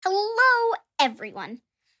Hello, everyone.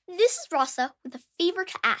 This is Rasa with a favor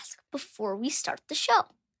to ask before we start the show.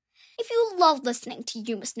 If you love listening to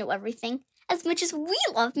You Must Know Everything as much as we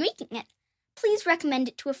love making it, please recommend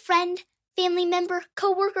it to a friend, family member,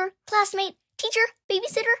 coworker, classmate, teacher,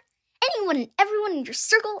 babysitter, anyone and everyone in your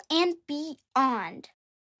circle and beyond.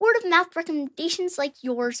 Word of mouth recommendations like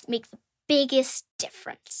yours make the biggest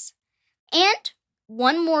difference. And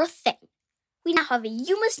one more thing. We now have a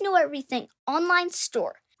You Must Know Everything online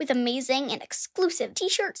store with amazing and exclusive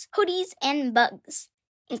t-shirts, hoodies, and mugs,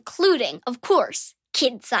 including, of course,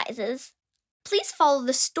 kid sizes. Please follow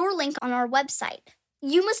the store link on our website,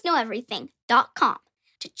 youmustknoweverything.com,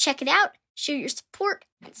 to check it out, show your support,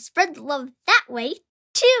 and spread the love that way,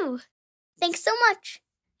 too. Thanks so much.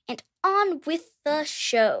 And on with the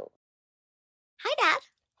show. Hi, Dad.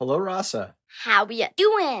 Hello, Rasa. How ya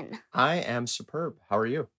doing? I am superb. How are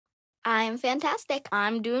you? I'm fantastic.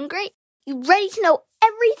 I'm doing great. You ready to know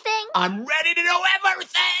everything? I'm ready to know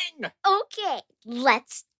everything! Okay,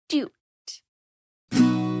 let's do it.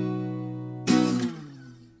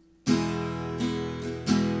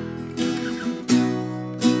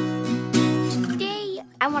 Today,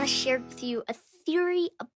 I want to share with you a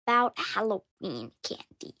theory about Halloween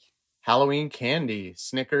candy. Halloween candy.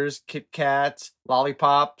 Snickers, Kit Kats,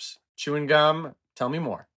 lollipops, chewing gum. Tell me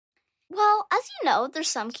more. Well, as you know, there's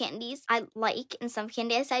some candies I like and some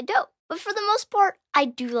candies I don't. But for the most part, I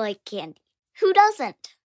do like candy. Who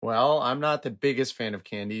doesn't? Well, I'm not the biggest fan of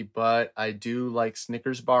candy, but I do like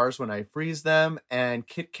Snickers bars when I freeze them, and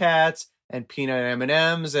Kit Kats, and peanut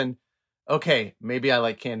M&Ms, and okay, maybe I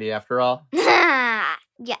like candy after all.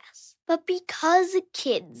 Yes, but because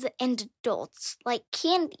kids and adults like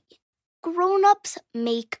candy, grown-ups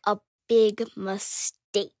make a big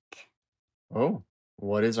mistake. Oh,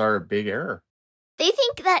 what is our big error? They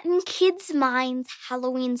think that in kids' minds,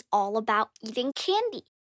 Halloween's all about eating candy.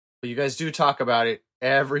 But you guys do talk about it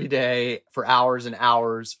every day for hours and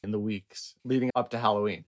hours in the weeks leading up to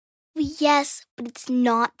Halloween. Yes, but it's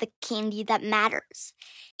not the candy that matters.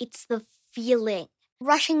 It's the feeling.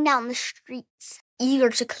 Rushing down the streets,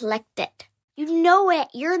 eager to collect it. You know it.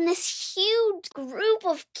 You're in this huge group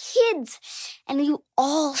of kids, and you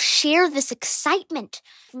all share this excitement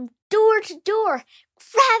from door to door,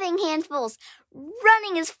 grabbing handfuls,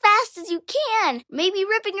 running as fast as you can, maybe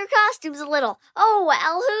ripping your costumes a little. Oh,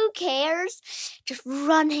 well, who cares? Just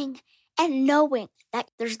running and knowing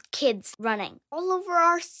that there's kids running all over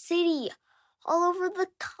our city, all over the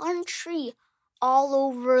country, all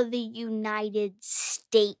over the United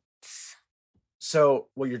States. So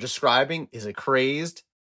what you're describing is a crazed,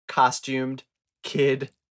 costumed kid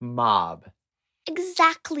mob.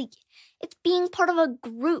 Exactly. It's being part of a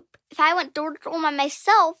group. If I went door to door by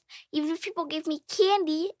myself, even if people gave me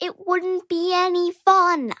candy, it wouldn't be any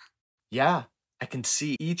fun. Yeah, I can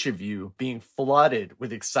see each of you being flooded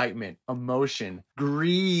with excitement, emotion,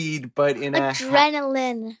 greed, but in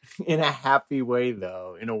adrenaline. In a happy way,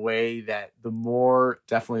 though, in a way that the more,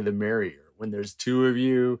 definitely the merrier. When there's 2 of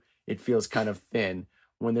you, it feels kind of thin.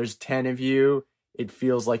 When there's 10 of you, it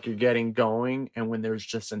feels like you're getting going. And when there's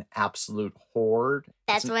just an absolute horde,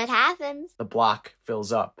 that's what happens. The block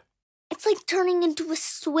fills up. It's like turning into a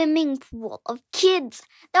swimming pool of kids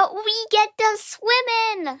that we get to swim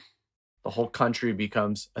in. The whole country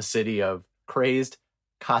becomes a city of crazed,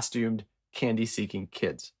 costumed, candy-seeking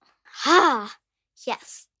kids.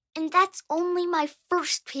 Yes. And that's only my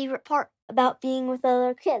first favorite part about being with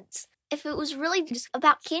other kids. If it was really just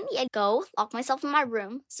about candy, I'd go lock myself in my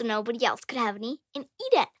room so nobody else could have any and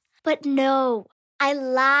eat it. But no, I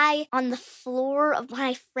lie on the floor of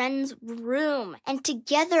my friend's room, and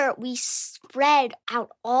together we spread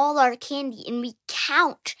out all our candy and we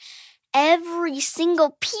count every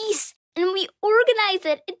single piece. And we organize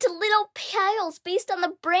it into little piles based on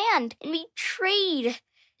the brand, and we trade.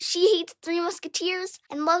 She hates Three Musketeers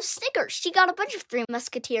and loves Snickers. She got a bunch of Three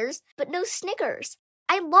Musketeers, but no Snickers.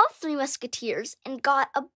 I love Three Musketeers and got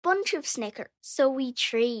a bunch of Snickers, so we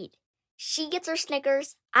trade. She gets her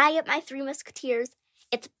Snickers, I get my Three Musketeers.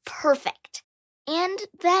 It's perfect. And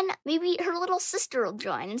then maybe her little sister will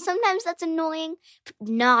join. And sometimes that's annoying, but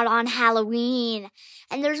not on Halloween.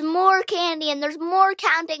 And there's more candy, and there's more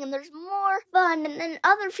counting, and there's more fun. And then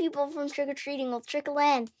other people from trick-or-treating will trickle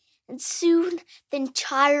in. And soon, the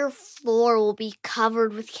entire floor will be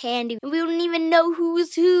covered with candy. And we don't even know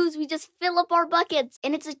who's whose. We just fill up our buckets.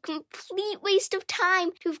 And it's a complete waste of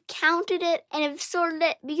time to have counted it and have sorted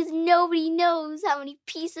it because nobody knows how many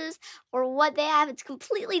pieces or what they have. It's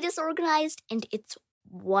completely disorganized and it's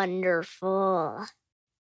wonderful.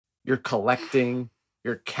 You're collecting,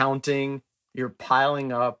 you're counting, you're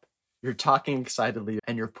piling up, you're talking excitedly,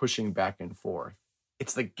 and you're pushing back and forth.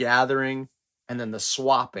 It's the gathering and then the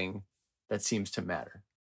swapping that seems to matter.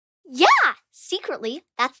 Yeah, secretly,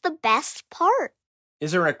 that's the best part.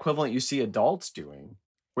 Is there an equivalent you see adults doing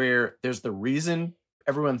where there's the reason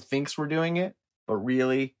everyone thinks we're doing it, but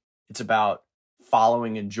really it's about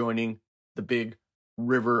following and joining the big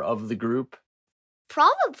river of the group?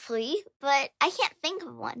 Probably, but I can't think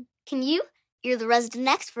of one. Can you? You're the resident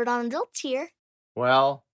expert on adults here.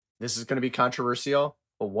 Well, this is going to be controversial,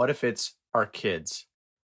 but what if it's our kids?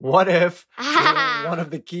 What if one of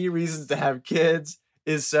the key reasons to have kids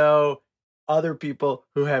is so other people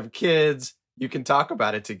who have kids, you can talk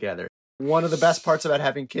about it together? One of the best parts about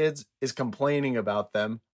having kids is complaining about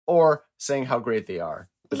them or saying how great they are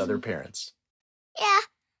with other parents. Yeah,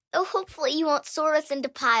 though hopefully you won't sort us into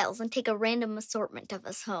piles and take a random assortment of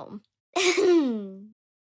us home.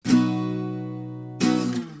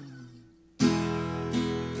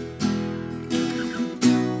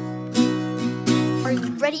 Are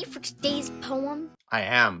you ready for today's poem? I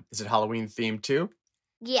am. Is it Halloween themed too?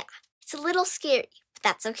 Yeah, it's a little scary, but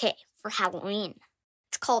that's okay for Halloween.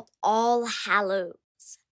 It's called All Hallows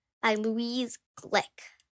by Louise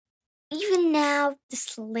Glick. Even now,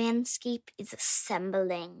 this landscape is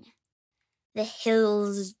assembling. The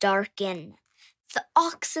hills darken. The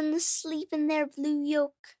oxen sleep in their blue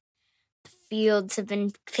yoke. The fields have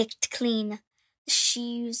been picked clean. The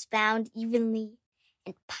sheaves bound evenly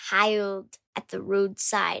and piled at the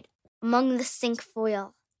roadside among the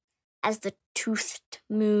cinquefoil as the toothed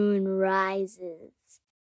moon rises.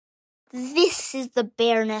 This is the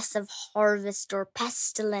bareness of harvest or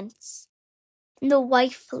pestilence. And the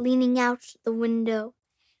wife leaning out the window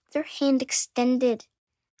with her hand extended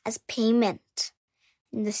as payment,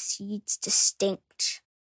 and the seeds distinct,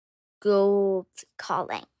 gold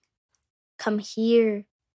calling. Come here,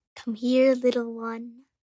 little one.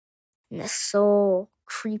 And the soul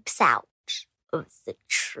creeps out of the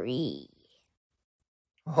tree.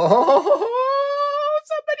 Oh,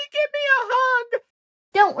 somebody give me a hug.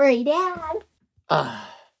 Don't worry, Dad.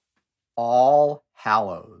 All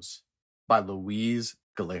Hallows by Louise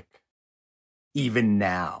Glick. Even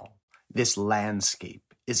now, this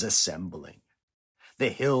landscape is assembling. The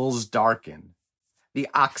hills darken. The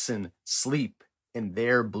oxen sleep in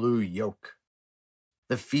their blue yoke.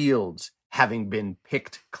 The fields having been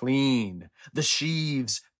picked clean, the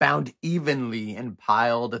sheaves bound evenly and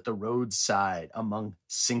piled at the roadside among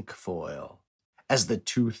cinquefoil as the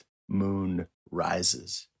tooth moon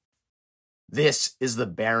rises. This is the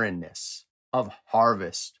barrenness of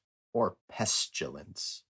harvest or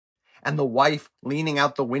pestilence, and the wife leaning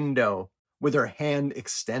out the window with her hand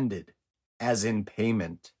extended as in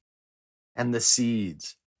payment, and the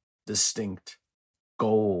seeds distinct,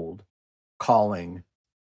 gold, calling,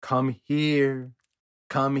 come here,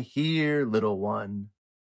 little one,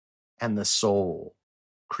 and the soul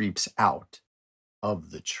creeps out of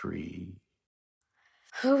the tree.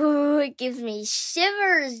 Ooh, it gives me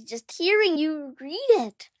shivers just hearing you read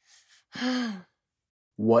it.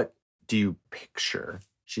 What do you picture?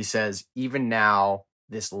 She says, even now,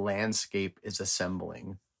 this landscape is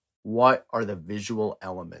assembling. What are the visual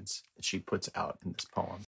elements that she puts out in this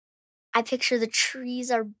poem? I picture the trees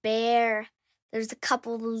are bare. There's a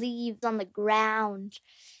couple of leaves on the ground.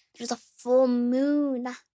 There's a full moon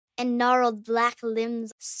and gnarled black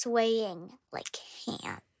limbs swaying like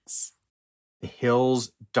hands. The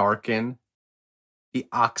hills darken. The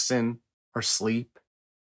oxen are asleep.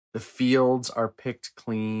 The fields are picked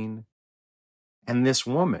clean. And this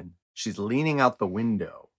woman, she's leaning out the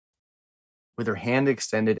window with her hand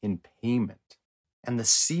extended in payment. And the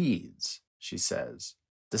seeds, she says,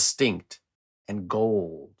 distinct and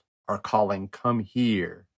gold, are calling, come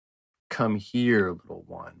here, little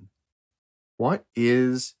one. What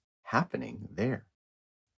is happening there?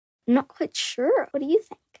 I'm not quite sure. What do you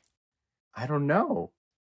think? I don't know.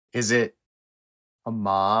 Is it a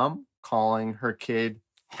mom calling her kid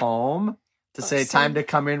home to say time to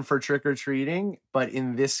come in for trick-or-treating? But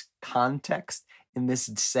in this context, in this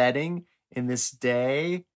setting, in this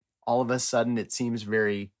day, all of a sudden it seems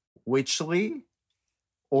very witchly?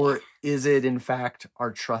 Or is it, in fact, our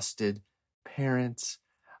trusted parents,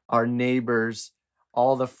 our neighbors,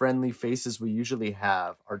 all the friendly faces we usually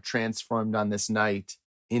have are transformed on this night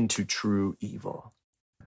into true evil?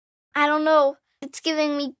 I don't know. It's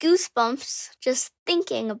giving me goosebumps just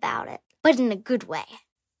thinking about it, but in a good way.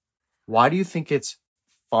 Why do you think it's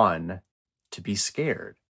fun to be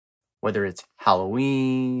scared? Whether it's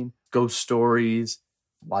Halloween, ghost stories,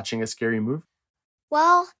 watching a scary movie?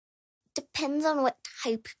 Well, depends on what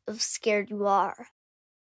type of scared you are.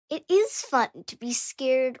 It is fun to be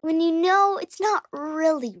scared when you know it's not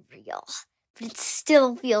really real, but it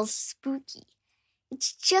still feels spooky.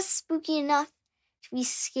 It's just spooky enough to be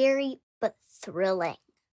scary but thrilling.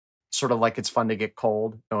 Sort of like it's fun to get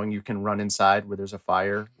cold, knowing you can run inside where there's a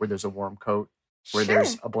fire, where there's a warm coat, where Sure.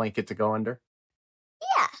 there's a blanket to go under.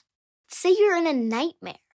 Yeah. Say you're in a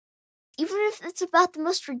nightmare. Even if it's about the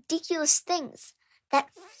most ridiculous things, that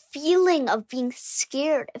feeling of being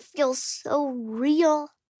scared, it feels so real.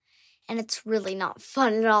 And it's really not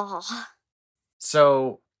fun at all.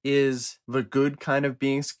 So is the good kind of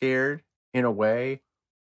being scared, in a way,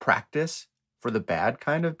 practice for the bad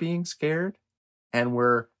kind of being scared? And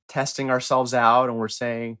we're testing ourselves out and we're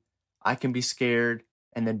saying, I can be scared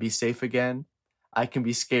and then be safe again. I can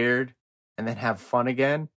be scared and then have fun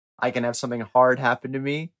again. I can have something hard happen to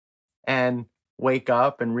me and wake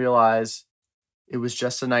up and realize it was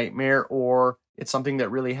just a nightmare, or it's something that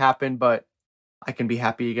really happened, but I can be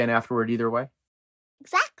happy again afterward either way.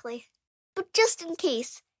 Exactly. But just in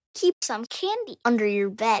case, keep some candy under your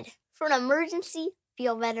bed for an emergency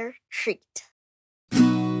feel better treat.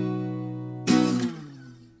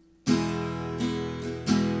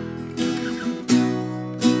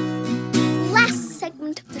 Last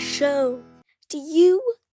segment of the show. Do you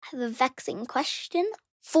have a vexing question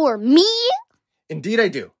for me? Indeed, I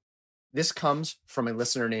do. This comes from a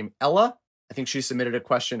listener named Ella. I think she submitted a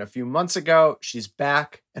question a few months ago. She's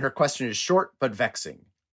back, and her question is short but vexing.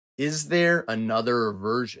 Is there another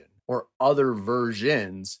version or other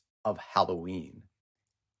versions of Halloween?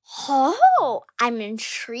 Oh, I'm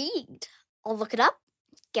intrigued. I'll look it up,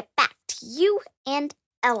 get back to you and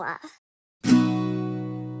Ella.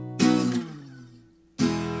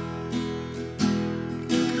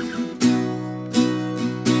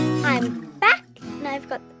 I'm back, and I've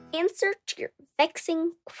got the answer to your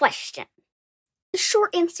vexing question. The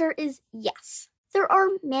short answer is yes. There are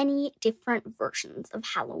many different versions of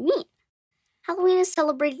Halloween. Halloween is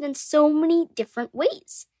celebrated in so many different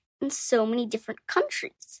ways, in so many different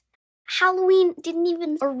countries. Halloween didn't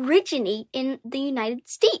even originate in the United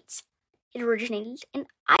States. It originated in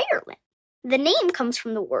Ireland. The name comes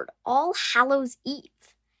from the word All Hallows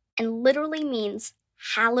Eve and literally means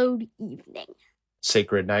hallowed evening.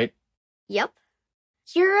 Sacred night? Yep.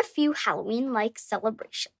 Here are a few Halloween-like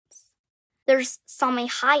celebrations. There's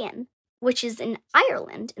Samhain, which is in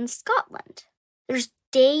Ireland and Scotland. There's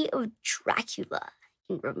Day of Dracula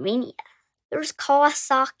in Romania. There's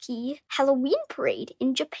Kawasaki Halloween Parade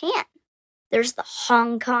in Japan. There's the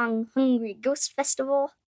Hong Kong Hungry Ghost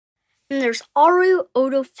Festival. And there's Aru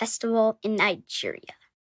Odo Festival in Nigeria.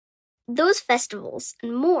 Those festivals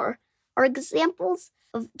and more are examples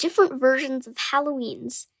of different versions of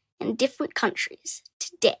Halloweens in different countries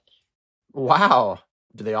today. Wow.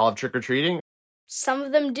 Do they all have trick-or-treating? Some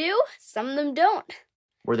of them do, some of them don't.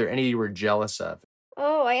 Were there any you were jealous of?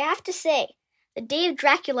 Oh, I have to say, the Day of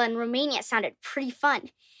Dracula in Romania sounded pretty fun.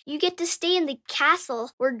 You get to stay in the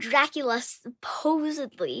castle where Dracula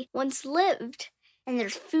supposedly once lived, and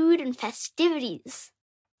there's food and festivities.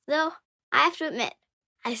 Though, I have to admit,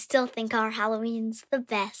 I still think our Halloween's the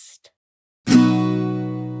best.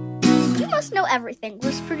 You Must Know Everything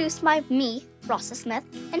was produced by me, Rossa Smith,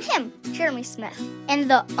 and him, Jeremy Smith. And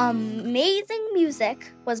the amazing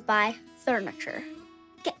music was by Furniture.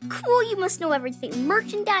 Get cool You Must Know Everything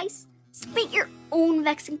merchandise, submit your own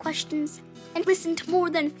vexing questions, and listen to more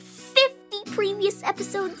than 50 previous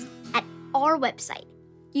episodes at our website,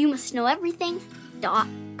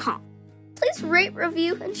 youmustknoweverything.com. Please rate,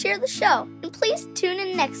 review, and share the show. And please tune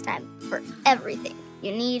in next time for everything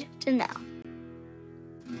you need to know.